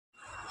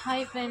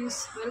Hi friends,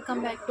 welcome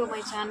back to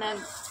my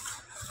channel.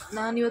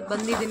 ನಾನಿವತ್ತು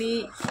ಬಂದಿದ್ದೀನಿ.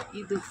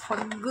 ಇದು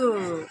ಫಗ್ಗು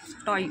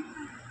ಟಾಯ್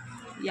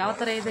ಯಾವ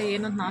ಥರ ಇದೆ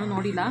ಏನು ಅಂತ ನಾನು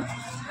ನೋಡಿಲ್ಲ.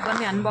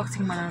 ಬನ್ನಿ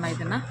ಅನ್ಬಾಕ್ಸಿಂಗ್ ಮಾಡೋಣ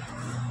ಇದನ್ನು.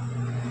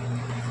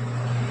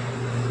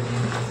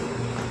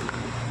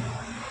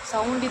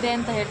 ಸೌಂಡ್ ಇದೆ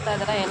ಅಂತ ಹೇಳ್ತಾ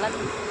ಇದ್ದಾರೆ.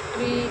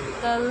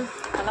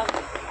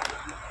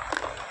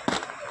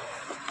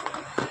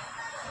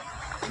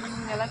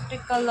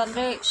 ಎಲೆಕ್ಟ್ರಿಕಲ್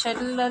ಅಂದರೆ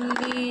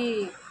ಶೆಲ್ಲಲ್ಲಿ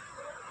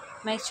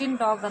ಮೆಷಿನ್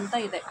ಡಾಗ್ ಅಂತ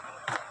ಇದೆ.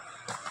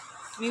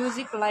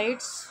 Music,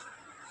 lights,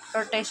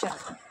 rotation.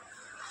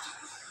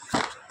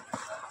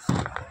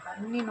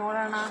 ಬನ್ನಿ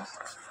ನೋಡೋಣ.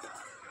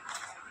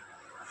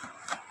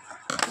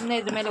 ಸುಮ್ಮನೆ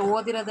ಇದ್ರ ಮೇಲೆ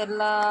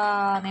ಓದಿರೋದೆಲ್ಲ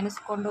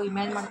ನೆನೆಸ್ಕೊಂಡು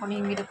ಮಾಡ್ಕೊಂಡು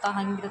ಹಿಂಗಿರುತ್ತಾ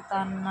ಹಂಗಿರುತ್ತಾ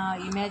ಅನ್ನೋ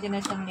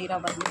ಇಮ್ಯಾಜಿನೇಷನ್ ಇರೋ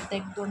ಬದಲು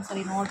ತೆಗೆದು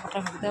ಒಂದ್ಸರಿ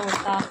ನೋಡ್ಬಿಟ್ರೆ ಮುಗ್ದೆ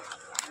ಹೋಗ್ತಾ.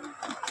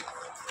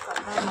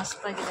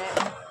 ಮಸ್ತಾಗಿದೆ.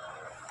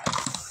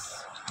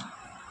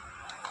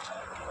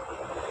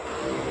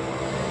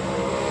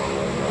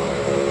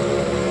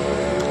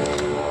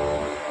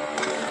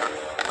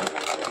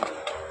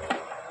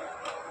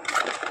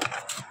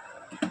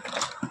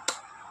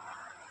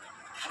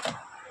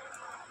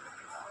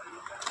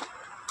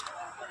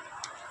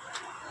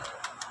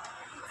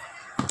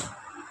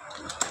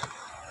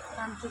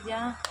 ಕಾಣ್ತಿದ್ಯಾ?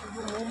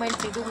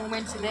 ಇದು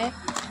ಮೂಮೆಂಟ್ಸ್ ಇದೆ,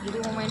 ಇದು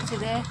ಮೂಮೆಂಟ್ಸ್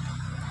ಇದೆ,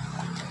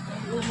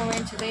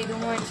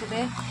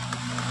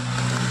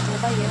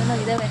 ಎಲ್ಲ ಏನೋ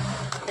ಇದ್ದಾವೆ.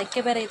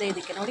 ರೆಕ್ಕೆ ಬೇರೆ ಇದೆ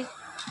ಇದಕ್ಕೆ. ನೋಡಿ,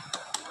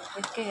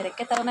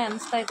 ರೆಕ್ಕೆ ಥರನೇ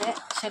ಅನಿಸ್ತಾ ಇದೆ.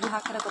 ಶೆಲ್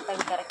ಹಾಕಿದ್ರೆ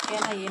ಗೊತ್ತಾಗುತ್ತೆ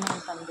ರೆಕ್ಕೆನ ಏನು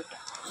ಅಂತ ಅಂದ್ಬಿಟ್ಟು.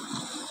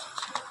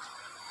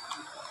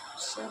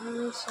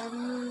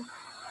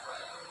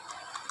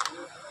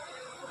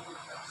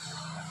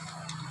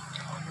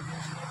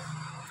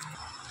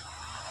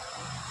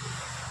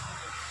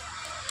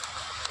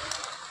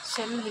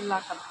 ಶೆಲ್ ಇಲ್ಲ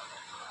ಹಾಕಲ್ಲ.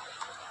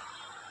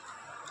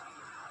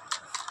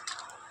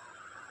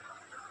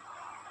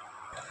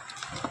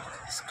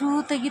 ಸ್ಕ್ರೂ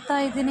ತೆಗಿತಾ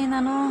ಇದ್ದೀನಿ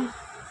ನಾನು.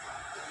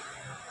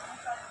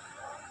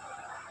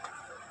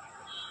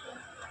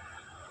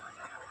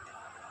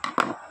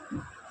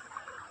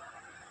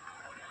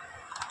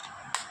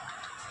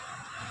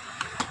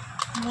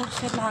 ಮೂರು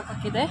ಶೆಲ್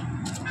ಹಾಕಕ್ಕಿದೆ.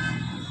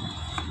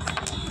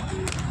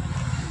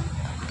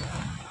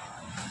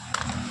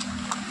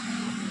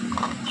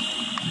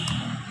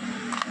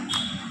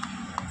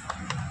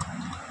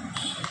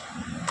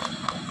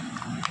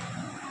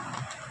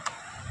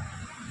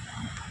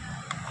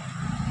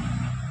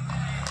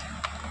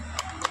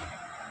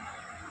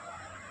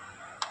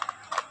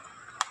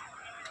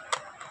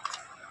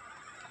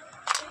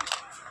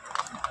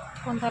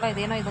 ಒಂಥರ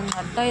ಇದೇನೋ ಇದೊಂದು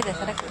ಅಡ್ಡ ಇದೆ,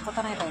 ಸರಿಯಾಗಿ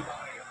ತಿಳ್ಕೊತಾನೆ ಇಲ್ಲ ಇದು.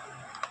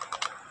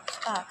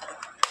 ಇಷ್ಟ ಹಾಕಿದೆ.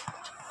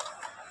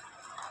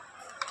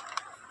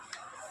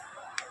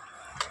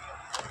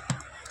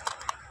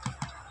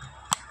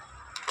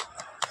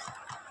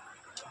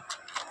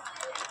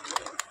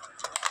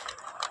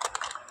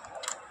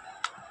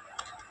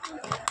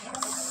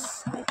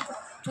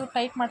 ಸ್ಕ್ರೂ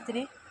ಟೈಟ್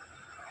ಮಾಡ್ತೀನಿ.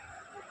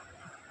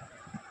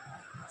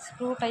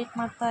 ಸ್ಕ್ರೂ ಟೈಟ್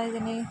ಮಾಡ್ತಾ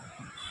ಇದ್ದೀನಿ.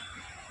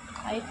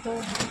 ಆಯಿತು.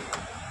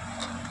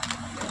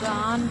 ಇದು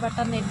ಆನ್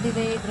ಬಟನ್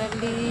ಎದ್ದಿದೆ.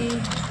 ಇದರಲ್ಲಿ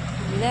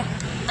ಇದೆ.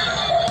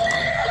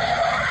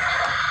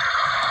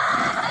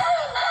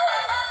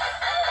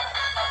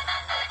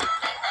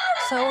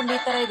 ಸೌಂಡ್ ಈ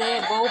ಥರ ಇದೆ.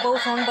 ಬೌ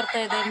ಸೌಂಡ್ ಬರ್ತಾ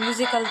ಇದೆ.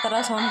 ಮ್ಯೂಸಿಕಲ್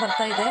ಥರ ಸೌಂಡ್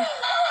ಬರ್ತಾ ಇದೆ.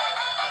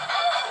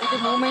 ಇದು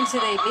ಮೂಮೆಂಟ್ಸ್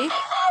ಇದೆ. ಇಲ್ಲಿ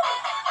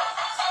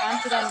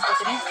ಕಾಣ್ತಿದೆ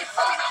ಅನ್ಕೋತೀನಿ.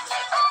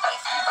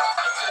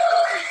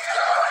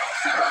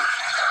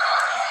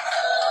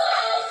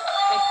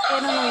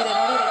 ರೆಕ್ಕೆನೂ ಇದೆ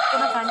ನೋಡಿ.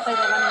 ರೆಕ್ಕೆನೂ ಕಾಣ್ತಾ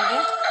ಇದೆಯಲ್ಲ ನಿಮಗೆ?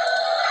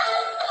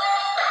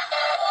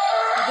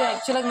 ಇದು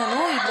ಆ್ಯಕ್ಚುಲಾಗಿ ನಾನು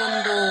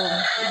ಇದೊಂದು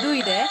ಇದು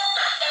ಇದೆ,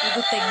 ಇದು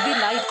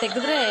ತೆಗ್ದಿಲ್ಲ. ಇದು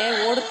ತೆಗೆದ್ರೆ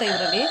ಓಡುತ್ತೆ.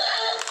 ಇದರಲ್ಲಿ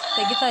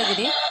ತೆಗಿತಾ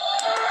ಇದ್ದೀನಿ.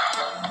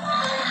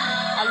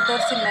 ಅಲ್ಲಿ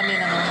ತೋರಿಸಿಲ್ಲ ಬನ್ನಿ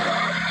ನಾನು.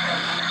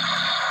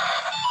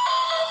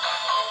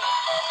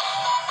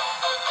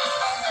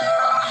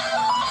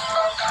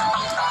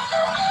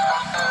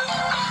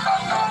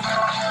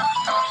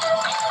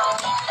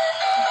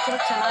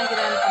 ಆ್ಯಕ್ಚುಲಾಗಿ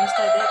ಚೆನ್ನಾಗಿದೆ ಅಂತ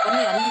ಅನಿಸ್ತಾ ಇದೆ.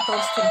 ಬನ್ನಿ ಅಲ್ಲಿ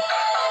ತೋರಿಸ್ತೀನಿ.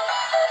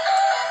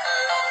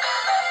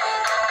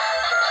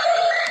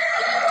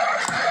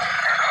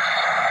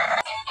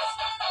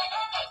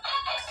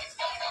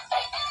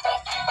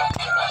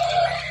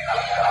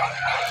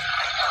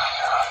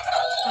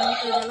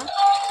 ಇದೆಲ್ಲ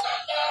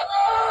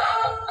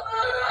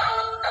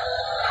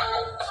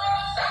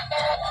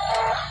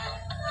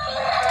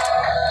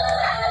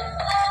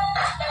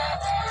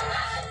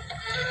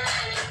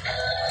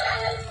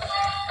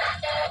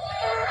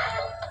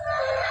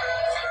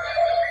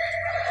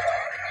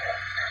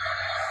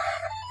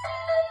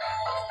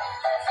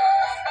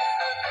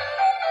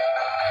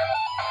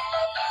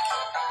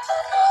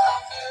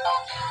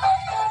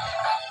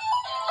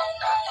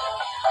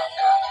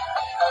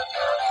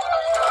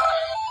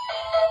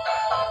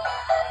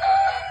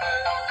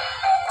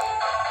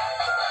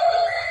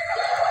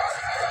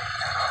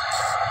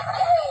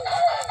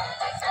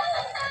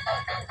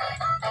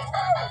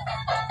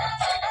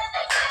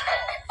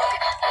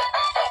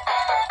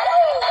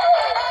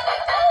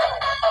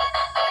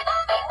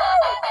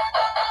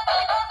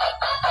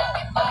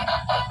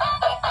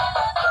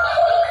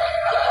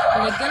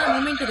ಲೆಗ್ಗೆಲ್ಲ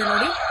ಮೂಮೆಂಟ್ ಇದೆ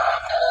ನೋಡಿ.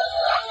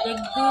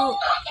 ಲೆಗ್ಗು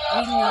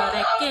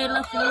ರೆಕ್ಕೆ ಎಲ್ಲ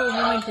ಫುಲ್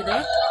ಮೂಮೆಂಟ್ ಇದೆ.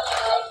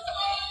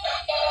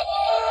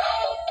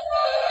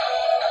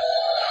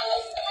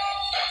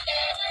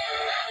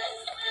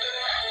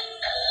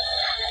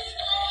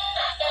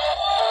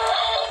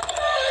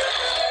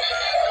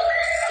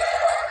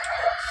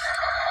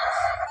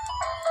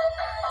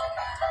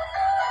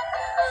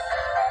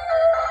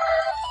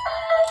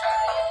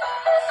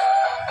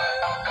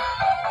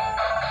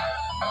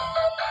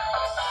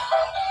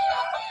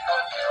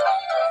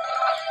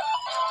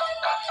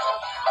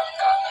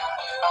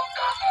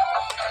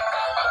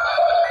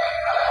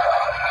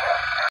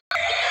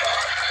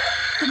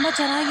 ತುಂಬ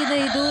ಚೆನ್ನಾಗಿದೆ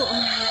ಇದು.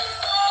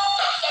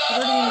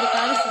 ನೋಡಿ ನಿಮಗೆ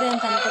ಕಾಣಿಸ್ತಿದೆ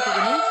ಅಂತ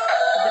ಅನ್ಕೋತಿದ್ದೀನಿ.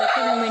 ಇದು ರೆಕ್ಕೆ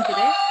ಮೂಮೆಂಟ್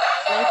ಇದೆ,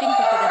 ಲೈಟಿಂಗ್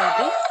ಕೊಟ್ಟಿದ್ದಾರೆ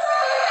ಇಲ್ಲಿ.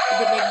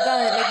 ಇದು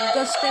ಲೆಗ್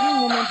ಅಷ್ಟೇ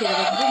ಮೂಮೆಂಟ್ ಇದೆ,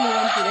 ಲೆಗ್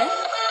ಮೂಮೆಂಟ್ ಇದೆ.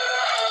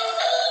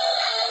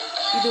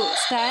 ಇದು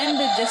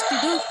ಸ್ಟ್ಯಾಂಡ್ ಜಸ್ಟ್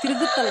ಇದು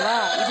ತಿರುಗುತ್ತಲ್ವಾ,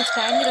 ಇದು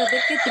ಸ್ಟ್ಯಾಂಡ್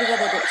ಇರೋದಕ್ಕೆ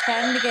ತಿರುಗೋದು.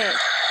 ಸ್ಟ್ಯಾಂಡ್ಗೆ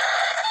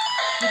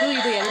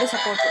ಇದು ಎರಡು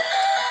ಸಪೋರ್ಟು.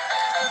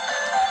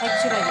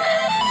 ಆ್ಯಕ್ಚುಲಾಗಿ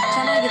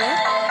ಚೆನ್ನಾಗಿದೆ.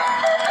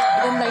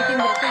 ಇದೊಂದು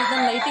ಲೈಟಿಂಗ್ ಬರುತ್ತೆ.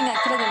 ಇದೊಂದು ಲೈಟಿಂಗ್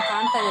ಆ್ಯಕ್ಚುಲಿ ಅದೊಂದು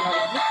ಕಾಣ್ತಾ ಇದೆ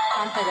ನೋಡಿ, ಇಲ್ಲಿ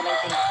ಕಾಣ್ತಾ ಇದೆ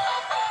ಲೈಟಿಂಗ್.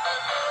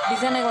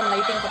 ಡಿಸೈನಾಗಿ ಒಂದು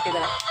ಲೈಟಿಂಗ್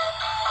ಕೊಟ್ಟಿದ್ದಾರೆ.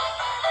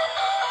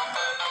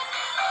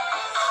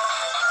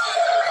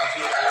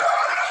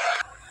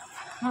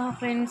 ಹಾಂ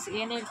ಫ್ರೆಂಡ್ಸ್,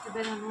 ಏನು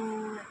ಹೇಳ್ತಿದ್ದೆ ನಾನು,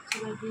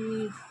 ಆ್ಯಕ್ಚುಲಾಗಿ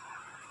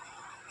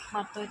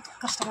ಮರ್ತೋಯ್ತು.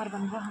 ಕಸ್ಟಮರ್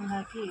ಬಂದರು,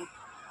 ಹಾಗಾಗಿ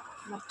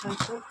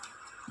ಮರ್ತೋಯ್ತು.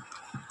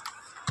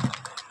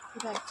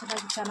 ಇದು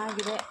ಆ್ಯಕ್ಚುಲಾಗಿ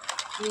ಚೆನ್ನಾಗಿದೆ.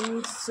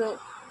 ವಿಂಗ್ಸು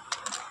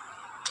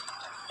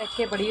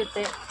ರೆಕ್ಕೆ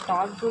ಬಡಿಯುತ್ತೆ.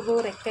 ಡಾಗಿಗೂ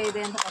ರೆಕ್ಕೆ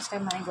ಇದೆ ಅಂತ ಫಸ್ಟ್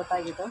ಟೈಮ್ ನನಗೆ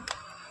ಗೊತ್ತಾಗಿದ್ದು.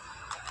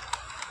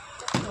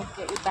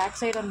 ಓಕೆ, ಈ ಬ್ಯಾಕ್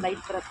ಸೈಡ್ ಒಂದು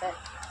ಲೈಟ್ ಬರುತ್ತೆ.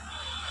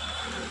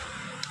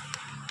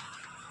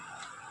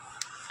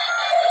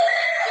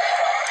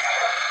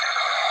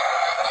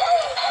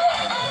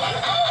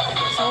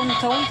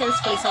 ಸೌಂಡ್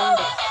ಕೇಳಿಸ್ಕೊಳ್ಳಿ,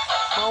 ಸೌಂಡು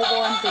ಬಾವು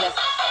ಅಂತಿದೆ,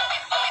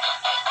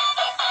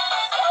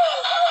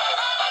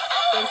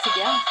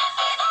 ಕೇಳಿಸಿದ್ಯಾ?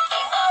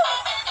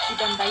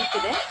 ಇದೊಂದು ಲೈಟ್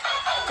ಇದೆ,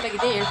 ಆ್ಯಕ್ಚುಲಾಗಿ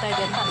ಇದೇ ಹೇಳ್ತಾ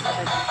ಇದೆ ಅಂತ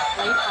ಅನ್ಕೋತಾ ಇದ್ದೀನಿ.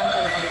 ಲೈಟ್ ಕಾಣ್ತಾ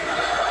ಇದೆ ನೋಡಿ,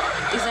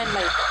 ಡಿಸೈನ್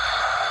ಲೈಟ್.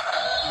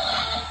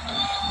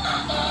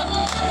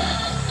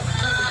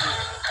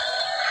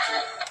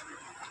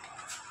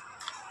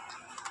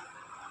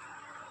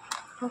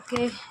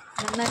 ಓಕೆ,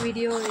 ನನ್ನ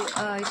ವಿಡಿಯೋ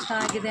ಇಷ್ಟ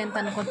ಆಗಿದೆ ಅಂತ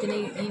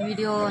ಅನ್ಕೊತೀನಿ. ಈ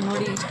ವಿಡಿಯೋ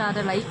ನೋಡಿ ಇಷ್ಟ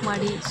ಆದರೆ ಲೈಕ್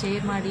ಮಾಡಿ,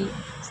 ಶೇರ್ ಮಾಡಿ,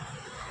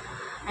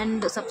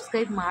 ಆ್ಯಂಡ್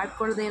ಸಬ್ಸ್ಕ್ರೈಬ್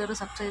ಮಾಡ್ಕೊಳ್ದೇ ಇರೋರು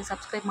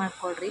ಸಬ್ಸ್ಕ್ರೈಬ್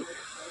ಮಾಡಿಕೊಡ್ರಿ.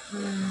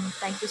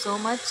 Thank you so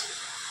much.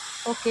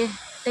 Okay,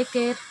 take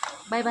care,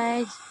 bye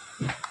bye.